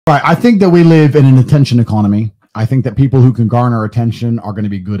Right. I think that we live in an attention economy. I think that people who can garner attention are going to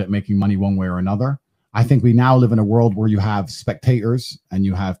be good at making money one way or another. I think we now live in a world where you have spectators and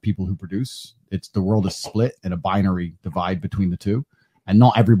you have people who produce. The world is split in a binary divide between the two. And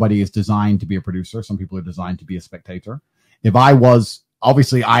not everybody is designed to be a producer. Some people are designed to be a spectator.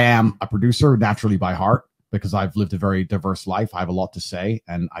 Obviously I am a producer naturally by heart because I've lived a very diverse life. I have a lot to say,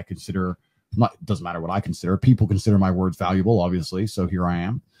 and I consider, it doesn't matter what I consider. People consider my words valuable, obviously. So here I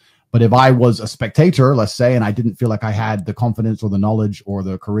am. But if I was a spectator, let's say, and I didn't feel like I had the confidence or the knowledge or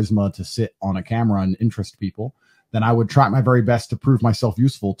the charisma to sit on a camera and interest people, then I would try my very best to prove myself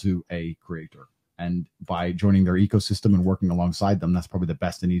useful to a creator. And by joining their ecosystem and working alongside them, that's probably the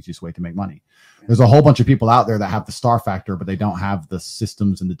best and easiest way to make money. There's a whole bunch of people out there that have the star factor, but they don't have the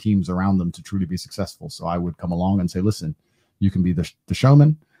systems and the teams around them to truly be successful. So I would come along and say, listen, you can be the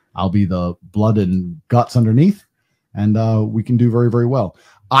showman. I'll be the blood and guts underneath. And we can do very, very well.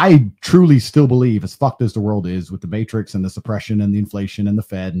 I truly still believe, as fucked as the world is with the matrix and the suppression and the inflation and the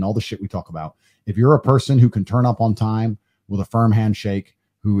Fed and all the shit we talk about, if you're a person who can turn up on time with a firm handshake,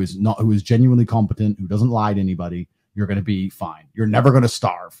 who is genuinely competent, who doesn't lie to anybody, you're going to be fine. You're never going to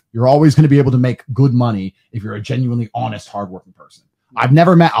starve. You're always going to be able to make good money if you're a genuinely honest, hardworking person. I've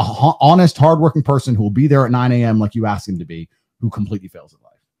never met a honest, hardworking person who will be there at 9 a.m. like you ask him to be, who completely fails at life.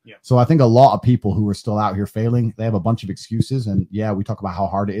 Yeah. So I think a lot of people who are still out here failing, they have a bunch of excuses. And yeah, we talk about how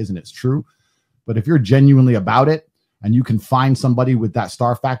hard it is, and it's true. But if you're genuinely about it and you can find somebody with that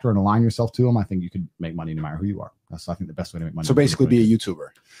star factor and align yourself to them, I think you could make money no matter who you are. That's, I think, the best way to make money. So basically be a YouTuber.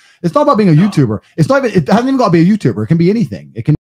 It's not about being a YouTuber. It hasn't even got to be a YouTuber. It can be anything. It can